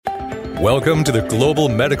Welcome to the Global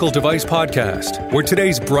Medical Device Podcast, where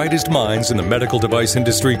today's brightest minds in the medical device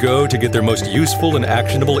industry go to get their most useful and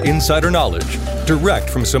actionable insider knowledge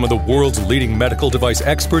direct from some of the world's leading medical device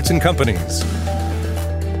experts and companies.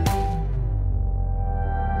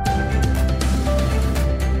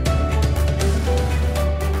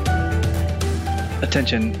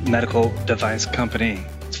 Attention, medical device company.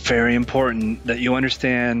 It's very important that you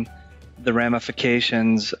understand the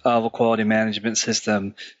ramifications of a quality management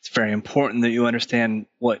system. It's very important that you understand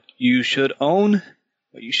what you should own,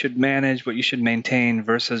 what you should manage, what you should maintain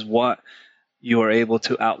versus what you are able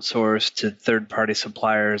to outsource to third-party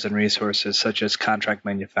suppliers and resources such as contract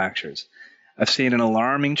manufacturers. I've seen an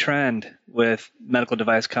alarming trend with medical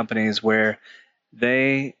device companies where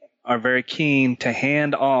they are very keen to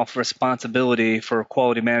hand off responsibility for a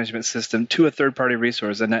quality management system to a third-party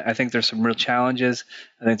resource. And I think there's some real challenges.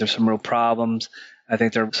 I think there's some real problems. I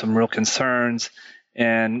think there are some real concerns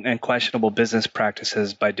and questionable business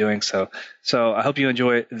practices by doing so. So I hope you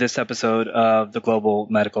enjoy this episode of the Global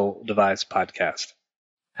Medical Device Podcast.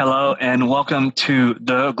 Hello, and welcome to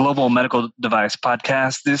the Global Medical Device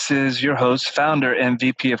Podcast. This is your host, founder, and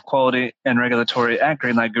VP of Quality and Regulatory at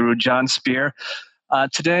Greenlight Guru, John Spear.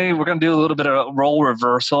 Today, we're going to do a little bit of role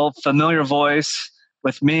reversal, familiar voice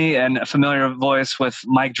with me and a familiar voice with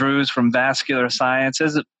Mike Drews from Vascular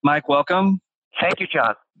Sciences. Mike, welcome. Thank you,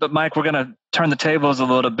 John. But Mike, we're going to turn the tables a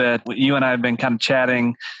little bit. You and I have been kind of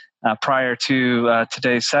chatting prior to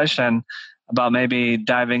today's session about maybe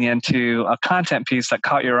diving into a content piece that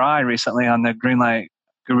caught your eye recently on the Greenlight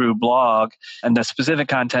Guru blog. And the specific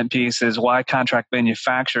content piece is why contract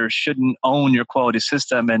manufacturers shouldn't own your quality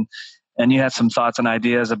system. And you had some thoughts and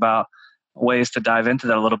ideas about ways to dive into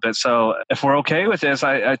that a little bit. So if we're okay with this,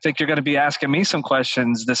 I think you're going to be asking me some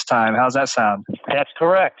questions this time. How's that sound? That's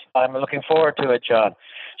correct. I'm looking forward to it, John.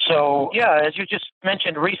 So, as you just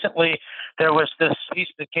mentioned recently, there was this piece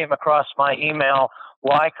that came across my email,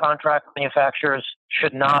 why contract manufacturers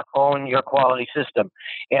should not own your quality system.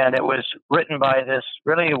 And it was written by this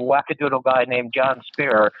really wackadoodle guy named John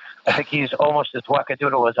Spear. I think he's almost as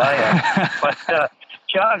wackadoodle as I am. But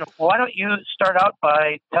John, why don't you start out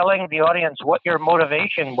by telling the audience what your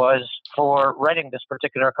motivation was for writing this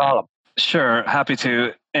particular column? Sure, happy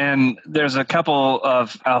to. And there's a couple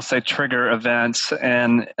of, I'll say, trigger events.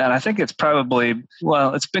 And I think it's probably,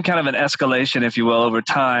 it's been kind of an escalation, if you will, over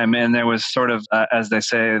time. And there was sort of, as they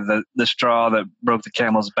say, the straw that broke the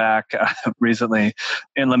camel's back recently.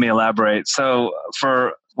 And let me elaborate. So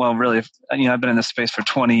I've been in this space for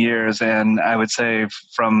 20 years. And I would say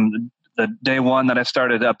from the day one that I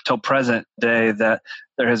started up till present day that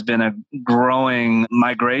there has been a growing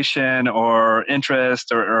migration or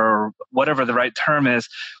interest or whatever the right term is,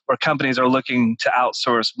 where companies are looking to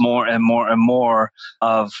outsource more and more and more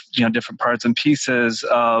of different parts and pieces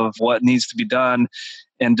of what needs to be done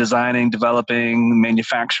in designing, developing,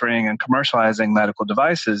 manufacturing, and commercializing medical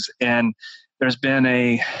devices. And there's been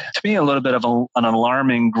to me, a little bit of an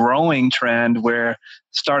alarming growing trend where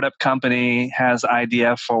startup company has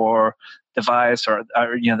idea for device or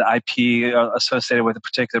the IP associated with a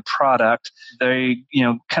particular product. They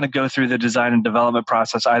kind of go through the design and development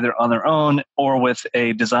process either on their own or with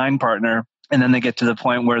a design partner. And then they get to the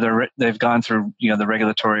point where they've gone through the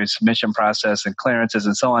regulatory submission process and clearances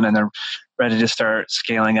and so on, and they're ready to start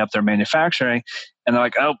scaling up their manufacturing. And they're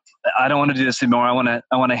like, "Oh, I don't want to do this anymore. I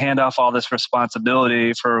want to hand off all this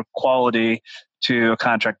responsibility for quality to a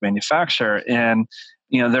contract manufacturer." And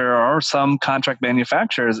there are some contract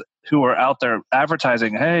manufacturers who are out there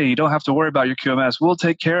advertising, "Hey, you don't have to worry about your QMS. We'll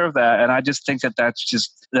take care of that." And I just think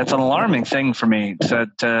that's an alarming thing for me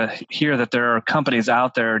to hear that there are companies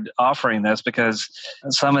out there offering this, because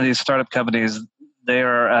some of these startup companies, they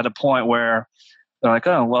are at a point where they're like,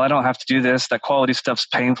 "Oh, well, I don't have to do this. That quality stuff's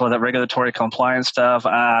painful. That regulatory compliance stuff,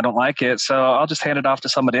 I don't like it. So I'll just hand it off to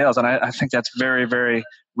somebody else." And I think that's very, very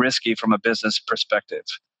risky from a business perspective.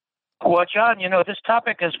 Well, John, this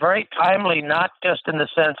topic is very timely, not just in the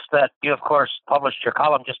sense that you, of course, published your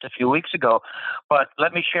column just a few weeks ago, but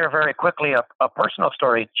let me share very quickly a personal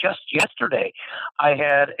story. Just yesterday, I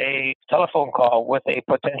had a telephone call with a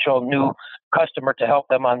potential new customer to help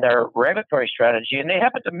them on their regulatory strategy, and they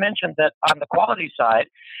happened to mention that on the quality side,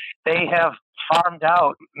 they have farmed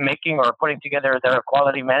out making or putting together their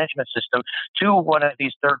quality management system to one of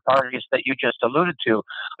these third parties that you just alluded to.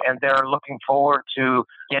 And they're looking forward to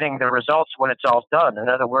getting the results when it's all done. In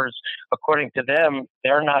other words, according to them,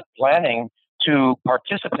 they're not planning to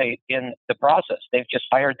participate in the process. They've just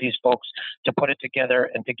hired these folks to put it together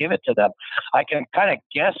and to give it to them. I can kind of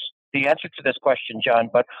guess the answer to this question, John,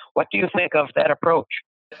 but what do you think of that approach?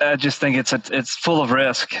 I just think it's full of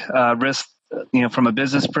risk from a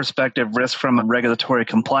business perspective, risk from a regulatory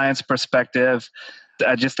compliance perspective.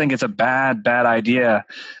 I just think it's a bad idea.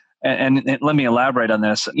 And let me elaborate on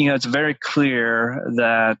this. It's very clear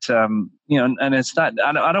that, and it's not,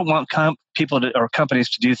 I don't want people or companies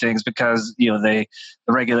to do things because, the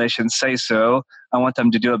regulations say so. I want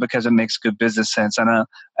them to do it because it makes good business sense.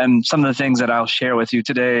 And some of the things that I'll share with you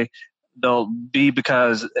today, they'll be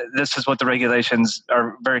because this is what the regulations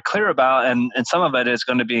are very clear about. And some of it is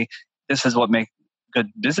going to be, this is what makes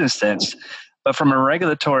good business sense. But from a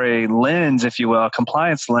regulatory lens, if you will, a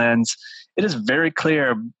compliance lens, it is very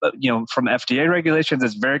clear, from FDA regulations,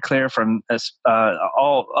 it's very clear from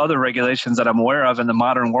all other regulations that I'm aware of in the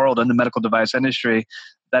modern world in the medical device industry,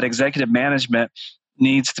 that executive management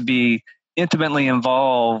needs to be intimately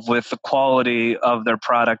involved with the quality of their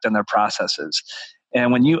product and their processes.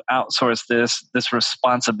 And when you outsource this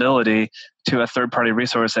responsibility to a third-party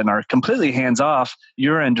resource and are completely hands-off,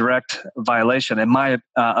 you're in direct violation, in my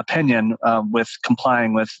opinion, with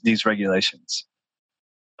complying with these regulations.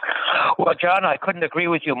 Well, John, I couldn't agree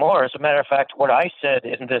with you more. As a matter of fact, what I said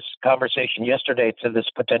in this conversation yesterday to this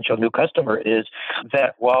potential new customer is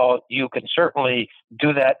that while you can certainly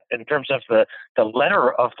do that in terms of the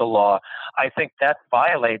letter of the law, I think that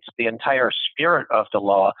violates the entire spirit of the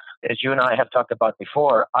law. As you and I have talked about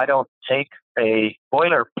before, I don't take a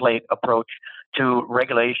boilerplate approach to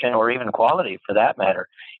regulation or even quality for that matter.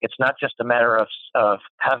 It's not just a matter of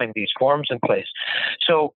having these forms in place.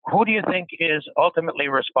 So who do you think is ultimately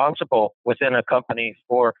responsible within a company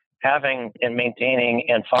for having and maintaining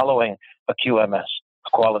and following a QMS?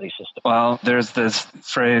 Quality system? Well, there's this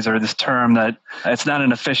phrase or this term that it's not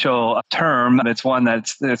an official term. It's one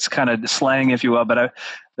it's kind of slang, if you will. But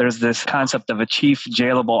there's this concept of a chief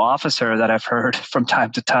jailable officer that I've heard from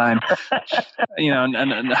time to time.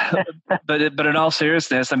 But in all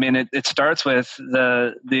seriousness, I mean, it starts with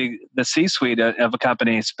the C-suite of a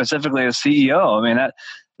company, specifically a CEO. I mean,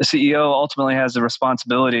 the CEO ultimately has the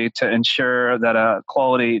responsibility to ensure that a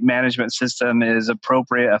quality management system is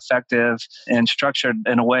appropriate, effective, and structured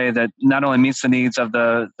in a way that not only meets the needs of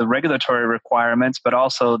the regulatory requirements, but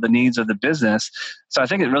also the needs of the business. So I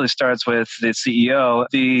think it really starts with the CEO.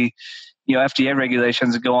 The FDA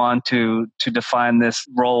regulations go on to define this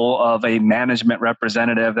role of a management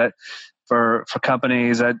representative that for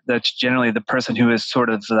companies, that's generally the person who is sort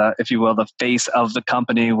of, if you will, the face of the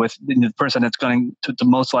company, with the person that's going to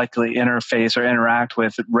most likely interface or interact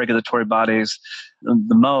with regulatory bodies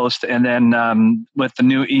the most. And then with the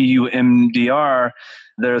new EU MDR,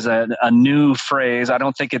 there's a new phrase. I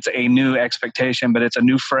don't think it's a new expectation, but it's a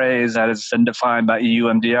new phrase that has been defined by EU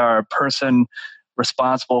MDR, person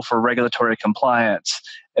responsible for regulatory compliance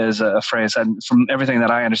is a phrase. And from everything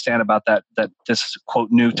that I understand about that this quote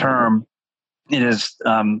new term, it is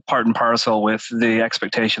part and parcel with the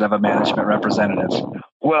expectation of a management representative.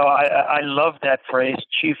 Well, I love that phrase,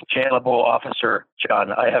 chief jailable officer,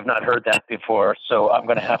 John. I have not heard that before, so I'm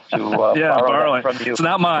going to have to borrow that from you. It's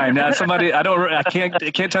not mine. Somebody I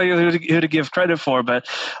can't tell you who to give credit for, but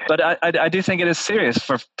I do think it is serious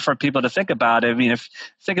for people to think about it. I mean,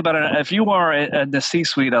 if you are in the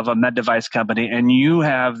C-suite of a med device company and you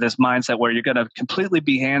have this mindset where you're going to completely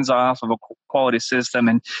be hands off of a quality system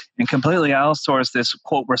and completely outsource this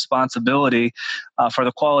quote responsibility for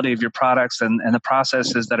the quality of your products and the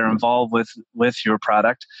processes that are involved with your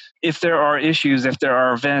product. If there are issues, if there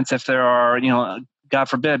are events, if there are, God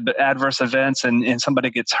forbid, but adverse events and somebody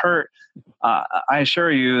gets hurt, I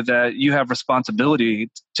assure you that you have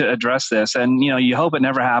responsibility to address this. And, you hope it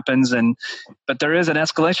never happens. But there is an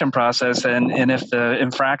escalation process. And if the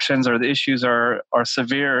infractions or the issues are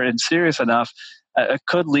severe and serious enough, it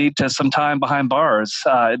could lead to some time behind bars.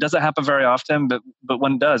 It doesn't happen very often, but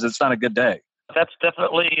when it does, it's not a good day. That's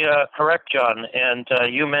definitely correct, John. And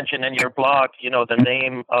you mentioned in your blog, the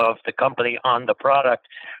name of the company on the product,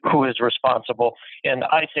 who is responsible. And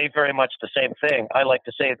I say very much the same thing. I like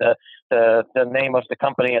to say the name of the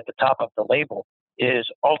company at the top of the label is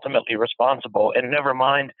ultimately responsible. And never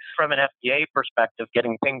mind from an FDA perspective,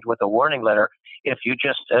 getting pinged with a warning letter. If you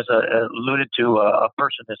just, as alluded to, a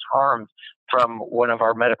person is harmed from one of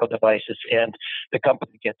our medical devices and the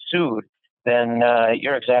company gets sued, then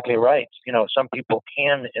you're exactly right. Some people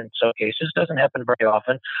can, in some cases, doesn't happen very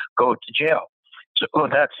often, go to jail. So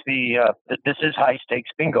that's this is high stakes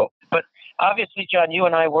bingo. But obviously, John, you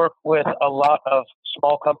and I work with a lot of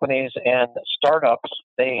small companies and startups,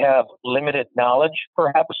 they have limited knowledge,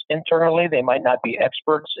 perhaps internally. They might not be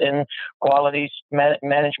experts in quality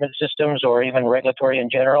management systems or even regulatory in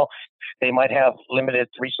general. They might have limited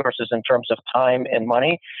resources in terms of time and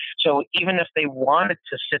money. So even if they wanted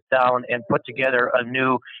to sit down and put together a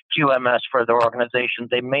new QMS for their organization,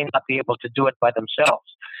 they may not be able to do it by themselves.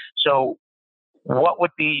 So what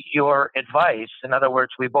would be your advice? In other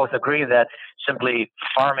words, we both agree that simply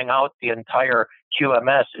farming out the entire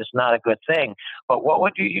QMS is not a good thing. But what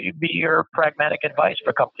would be your pragmatic advice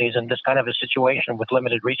for companies in this kind of a situation with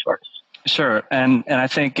limited resources? Sure, and I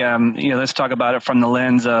think let's talk about it from the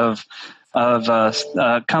lens of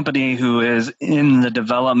a company who is in the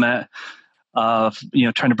development of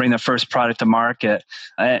trying to bring their first product to market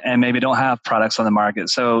and maybe don't have products on the market.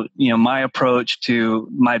 So my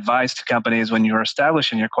advice to companies when you're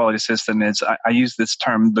establishing your quality system is I use this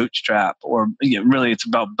term bootstrap, or really it's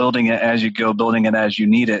about building it as you go, building it as you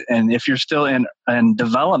need it. And if you're still in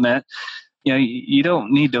development, you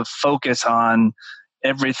don't need to focus on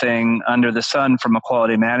everything under the sun from a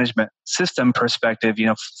quality management system perspective.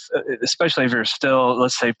 Especially if you're still,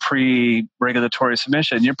 let's say, pre-regulatory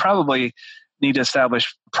submission, you probably need to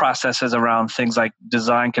establish processes around things like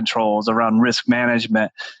design controls, around risk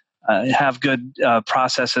management, have good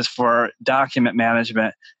processes for document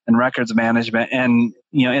management and records management. And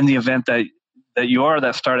in the event that you are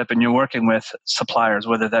that startup and you're working with suppliers,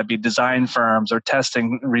 whether that be design firms or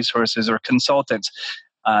testing resources or consultants,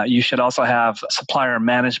 you should also have supplier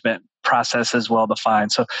management processes well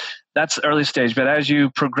defined. So that's early stage. But as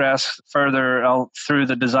you progress further through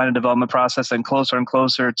the design and development process and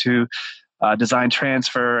closer to design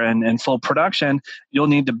transfer and full production, you'll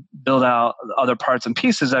need to build out other parts and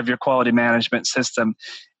pieces of your quality management system.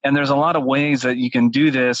 And there's a lot of ways that you can do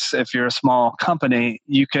this. If you're a small company,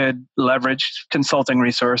 you could leverage consulting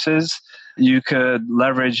resources. You could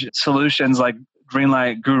leverage solutions like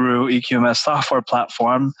Greenlight Guru eQMS software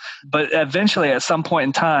platform. But eventually, at some point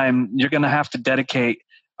in time, you're going to have to dedicate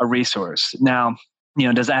a resource. Now,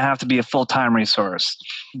 does that have to be a full-time resource?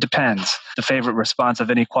 Depends. The favorite response of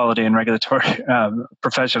any quality and regulatory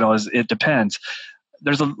professional is it depends.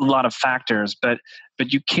 There's a lot of factors, but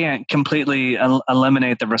you can't completely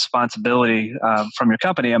eliminate the responsibility from your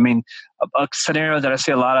company. I mean, a scenario that I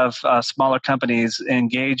see a lot of smaller companies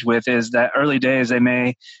engage with is that early days they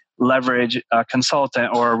may leverage a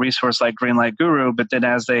consultant or a resource like Greenlight Guru, but then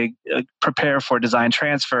as they prepare for design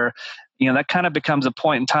transfer, that kind of becomes a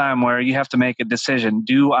point in time where you have to make a decision.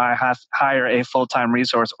 Do I have to hire a full-time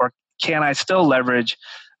resource, or can I still leverage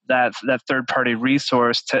that third-party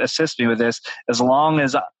resource to assist me with this, as long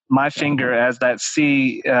as my finger as that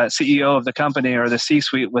CEO of the company or the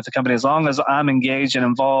C-suite with the company, as long as I'm engaged and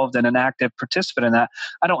involved and an active participant in that,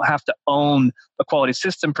 I don't have to own the quality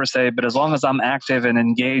system per se, but as long as I'm active and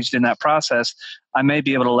engaged in that process, I may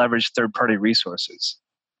be able to leverage third-party resources.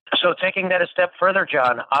 So taking that a step further,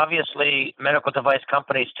 John, obviously medical device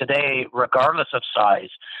companies today, regardless of size,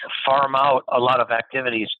 farm out a lot of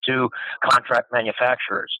activities to contract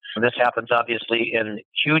manufacturers. This happens obviously in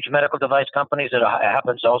huge medical device companies. It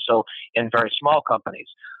happens also in very small companies,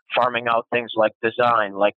 farming out things like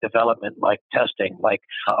design, like development, like testing, like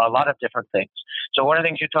a lot of different things. So one of the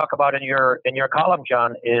things you talk about in your column,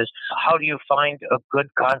 John, is how do you find a good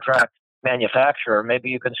contract manufacturer?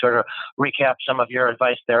 Maybe you can sort of recap some of your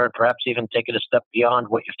advice there and perhaps even take it a step beyond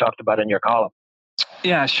what you've talked about in your column.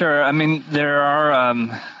 Yeah, sure. I mean, there are,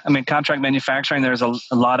 contract manufacturing, there's a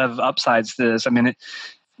lot of upsides to this. I mean,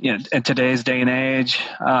 in today's day and age,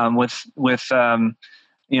 with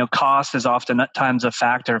cost is oftentimes a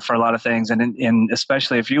factor for a lot of things. And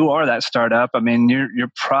especially if you are that startup, I mean,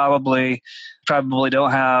 you're probably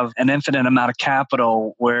don't have an infinite amount of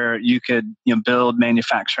capital where you could build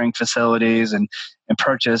manufacturing facilities and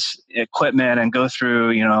purchase equipment and go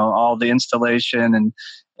through all the installation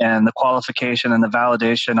and the qualification and the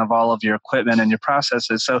validation of all of your equipment and your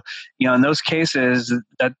processes. So in those cases,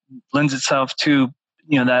 that lends itself to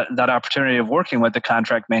that opportunity of working with the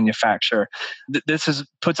contract manufacturer. This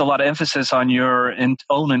puts a lot of emphasis on your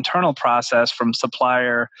own internal process, from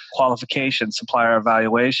supplier qualification, supplier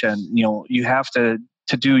evaluation. You have to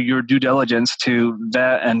do your due diligence to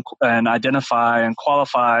vet and identify and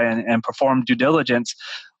qualify and perform due diligence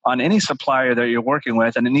on any supplier that you're working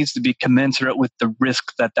with, and it needs to be commensurate with the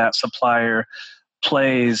risk that supplier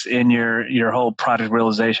plays in your whole product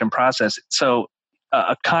realization process. So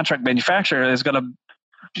a contract manufacturer is going to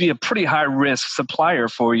be a pretty high risk supplier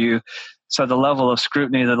for you. So the level of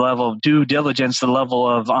scrutiny, the level of due diligence, the level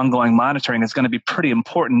of ongoing monitoring is going to be pretty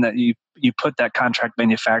important that you put that contract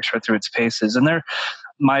manufacturer through its paces. And there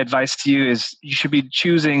my advice to you is you should be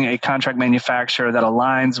choosing a contract manufacturer that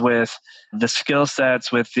aligns with the skill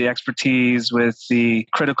sets, with the expertise, with the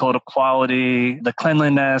critical to quality, the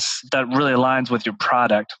cleanliness that really aligns with your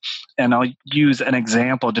product. And I'll use an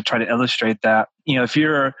example to try to illustrate that. If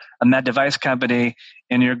you're a med device company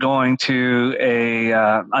and you're going to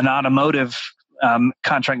an automotive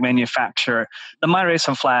contract manufacturer, that might raise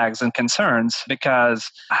some flags and concerns, because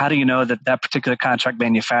how do you know that that particular contract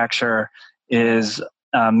manufacturer is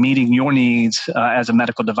meeting your needs as a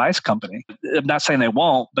medical device company? I'm not saying they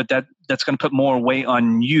won't, but that's going to put more weight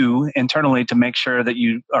on you internally to make sure that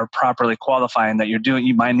you are properly qualifying, that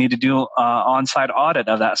you might need to do on-site audit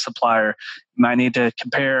of that supplier. You might need to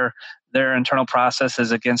compare their internal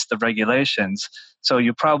processes against the regulations. So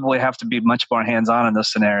you probably have to be much more hands-on in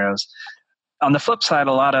those scenarios. On the flip side,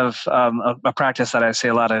 a lot of a practice that I see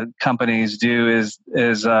a lot of companies do is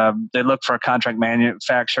they look for a contract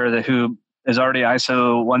manufacturer who is already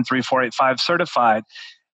ISO 13485 certified.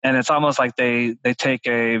 And it's almost like they take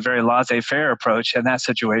a very laissez-faire approach in that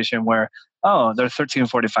situation where, they're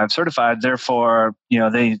 1345 certified, therefore,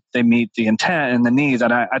 they meet the intent and the needs,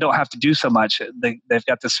 and I don't have to do so much. They've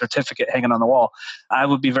got this certificate hanging on the wall. I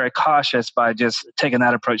would be very cautious by just taking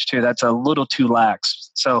that approach too. That's a little too lax.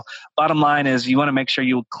 So bottom line is you want to make sure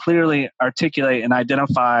you clearly articulate and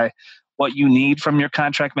identify what you need from your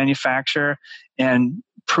contract manufacturer and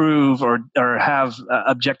prove or have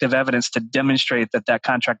objective evidence to demonstrate that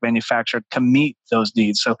contract manufacturer can meet those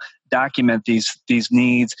needs. So document these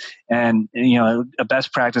needs, and a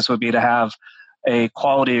best practice would be to have a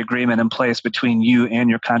quality agreement in place between you and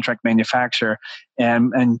your contract manufacturer,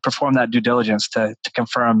 and perform that due diligence to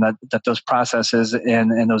confirm that those processes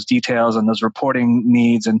and those details and those reporting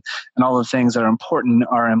needs and all the things that are important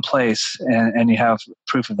are in place, and you have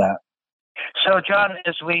proof of that. So, John,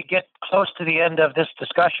 as we get close to the end of this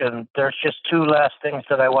discussion, there's just two last things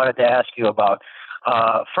that I wanted to ask you about.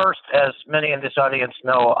 First, as many in this audience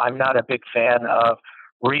know, I'm not a big fan of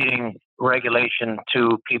reading regulation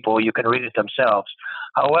to people. You can read it themselves.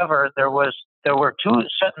 However, there were two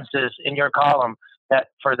sentences in your column that,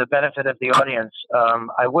 for the benefit of the audience,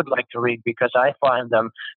 I would like to read because I find them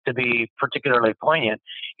to be particularly poignant.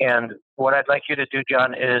 And what I'd like you to do,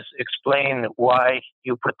 John, is explain why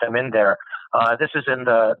you put them in there. This is in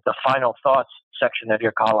the final thoughts section of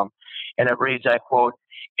your column. And it reads, I quote,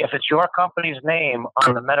 "If it's your company's name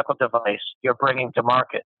on the medical device you're bringing to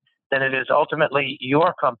market, then it is ultimately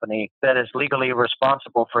your company that is legally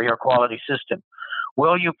responsible for your quality system.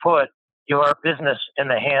 Will you put your business in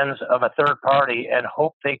the hands of a third party and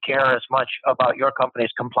hope they care as much about your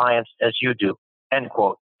company's compliance as you do?" End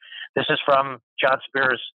quote. This is from John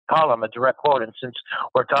Spear's column, a direct quote. And since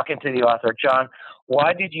we're talking to the author, John,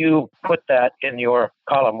 why did you put that in your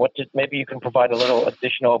column? Maybe you can provide a little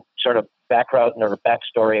additional sort of background or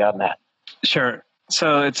backstory on that. Sure.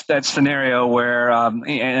 So it's that scenario where, and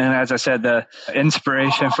as I said, the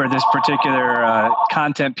inspiration for this particular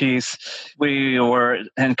content piece, we were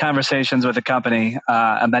in conversations with a company,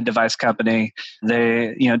 a med device company.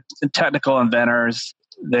 They, technical inventors.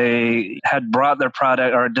 They had brought their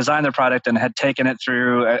product or designed their product and had taken it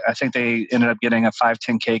through. I think they ended up getting a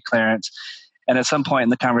 510K clearance. And at some point in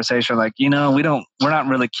the conversation, like, we're not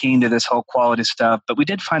really keen to this whole quality stuff, but we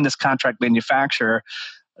did find this contract manufacturer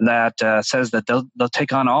that says that they'll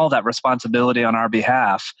take on all that responsibility on our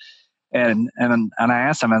behalf. And I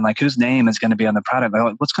asked them, I'm like, whose name is going to be on the product?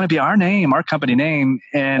 Like, what's going to be our name, our company name?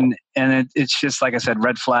 And it's just, like I said,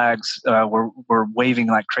 red flags were waving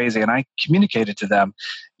like crazy. And I communicated to them,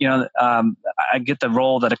 I get the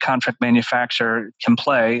role that a contract manufacturer can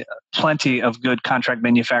play. Plenty of good contract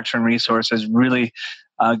manufacturing resources, really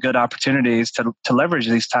good opportunities to leverage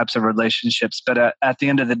these types of relationships. But at the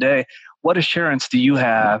end of the day, what assurance do you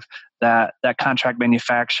have that contract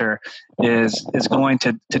manufacturer is going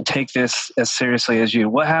to take this as seriously as you?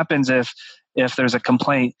 What happens if there's a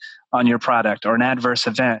complaint on your product or an adverse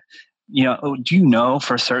event? Do you know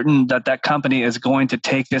for certain that company is going to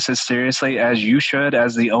take this as seriously as you should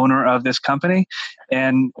as the owner of this company?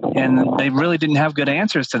 And they really didn't have good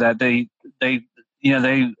answers to that.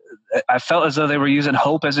 I felt as though they were using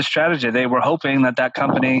hope as a strategy. They were hoping that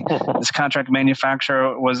company, this contract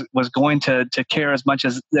manufacturer, was going to care as much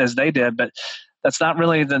as they did, but that's not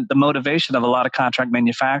really the motivation of a lot of contract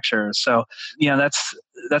manufacturers. So,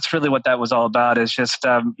 that's really what that was all about, is just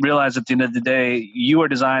realize at the end of the day, you are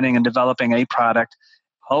designing and developing a product.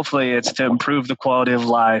 Hopefully it's to improve the quality of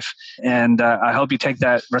life. And I hope you take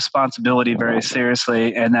that responsibility very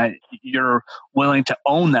seriously and that you're willing to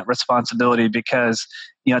own that responsibility because,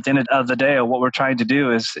 at the end of the day, what we're trying to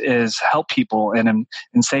do is help people and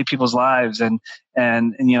save people's lives and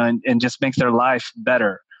just make their life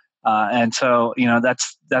better. And so,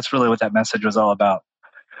 that's really what that message was all about.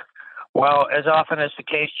 Well, as often is the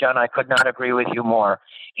case, John, I could not agree with you more.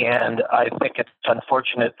 And I think it's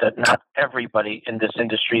unfortunate that not everybody in this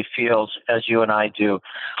industry feels as you and I do.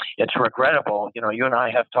 It's regrettable. You and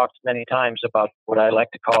I have talked many times about what I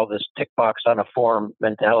like to call this tick box on a form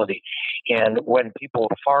mentality. And when people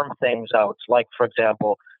farm things out, like, for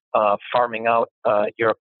example, farming out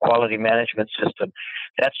your quality management system,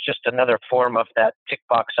 that's just another form of that tick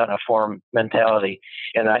box on a form mentality.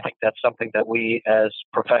 And I think that's something that we as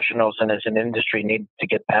professionals and as an industry need to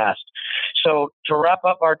get past. So to wrap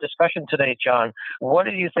up our discussion today, John, what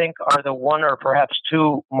do you think are the one or perhaps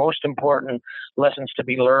two most important lessons to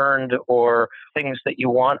be learned or things that you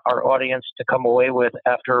want our audience to come away with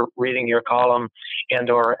after reading your column and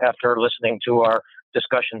or after listening to our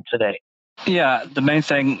discussion today? Yeah, the main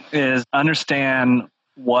thing is understand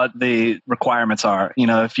what the requirements are.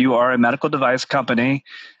 If you are a medical device company,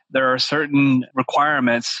 there are certain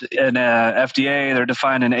requirements in FDA. They're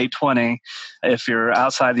defined in 820. If you're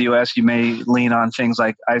outside the U.S., you may lean on things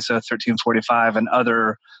like ISO 1345 and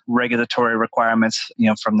other regulatory requirements,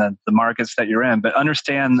 from the markets that you're in. But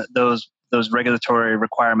understand those regulatory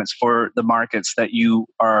requirements for the markets that you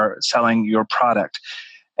are selling your product.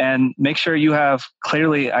 And make sure you have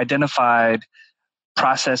clearly identified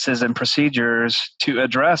processes and procedures to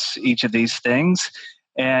address each of these things.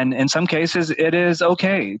 And in some cases, it is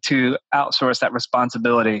okay to outsource that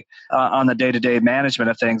responsibility on the day-to-day management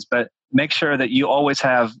of things, but make sure that you always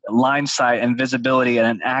have line sight and visibility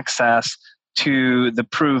and access to the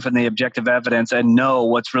proof and the objective evidence and know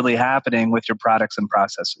what's really happening with your products and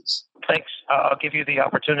processes. Thanks. I'll give you the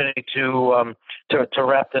opportunity to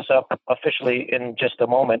wrap this up officially in just a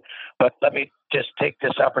moment. But let me just take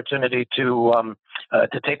this opportunity to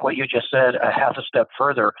take what you just said a half a step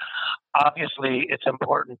further. Obviously, it's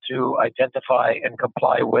important to identify and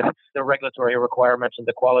comply with the regulatory requirements and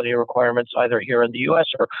the quality requirements either here in the U.S.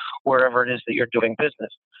 or wherever it is that you're doing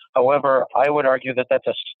business. However, I would argue that that's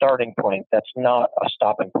a starting point. That's not a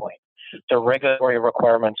stopping point. The regulatory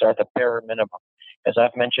requirements are the bare minimum. As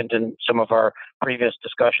I've mentioned in some of our previous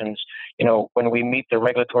discussions, when we meet the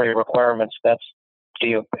regulatory requirements, that's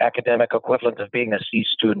the academic equivalent of being a C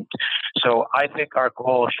student. So I think our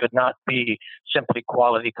goal should not be simply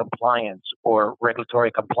quality compliance or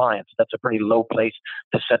regulatory compliance. That's a pretty low place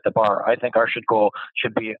to set the bar. I think our goal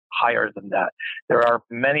should be higher than that. There are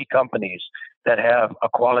many companies that have a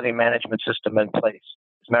quality management system in place.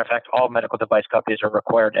 As a matter of fact, all medical device companies are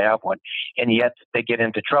required to have one, and yet they get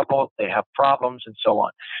into trouble, they have problems, and so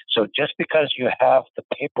on. So just because you have the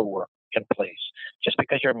paperwork in place, just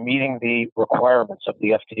because you're meeting the requirements of the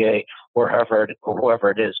FDA or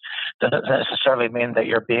whoever it is, doesn't necessarily mean that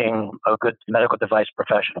you're being a good medical device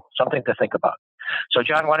professional. Something to think about. So,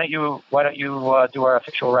 John, why don't you do our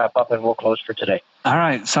official wrap up, and we'll close for today. All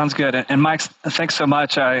right, sounds good. And Mike, thanks so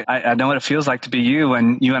much. I know what it feels like to be you,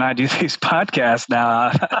 and you and I do these podcasts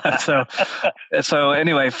now. So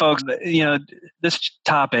anyway, folks, this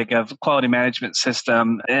topic of quality management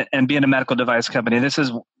system and being a medical device company, this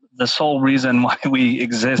is the sole reason why we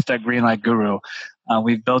exist at Greenlight Guru.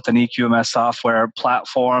 We've built an EQMS software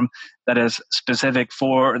platform that is specific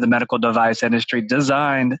for the medical device industry,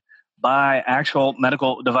 designed by actual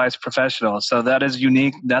medical device professionals. So that is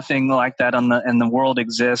unique. Nothing like that in the world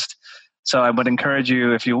exists. So I would encourage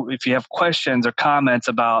you, if you have questions or comments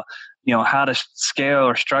about how to scale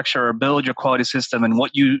or structure or build your quality system and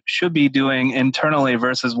what you should be doing internally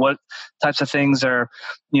versus what types of things are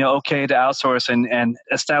okay to outsource, and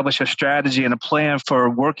establish a strategy and a plan for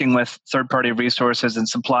working with third-party resources and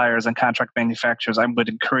suppliers and contract manufacturers, I would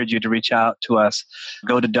encourage you to reach out to us.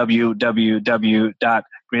 Go to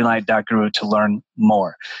www.greenlight.guru to learn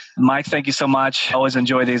more. Mike, thank you so much. I always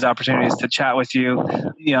enjoy these opportunities to chat with you.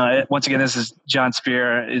 Once again, this is John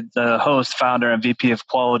Spear, the host, founder, and VP of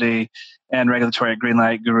Quality and Regulatory at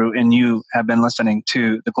Greenlight Guru, and you have been listening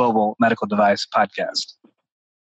to the Global Medical Device Podcast.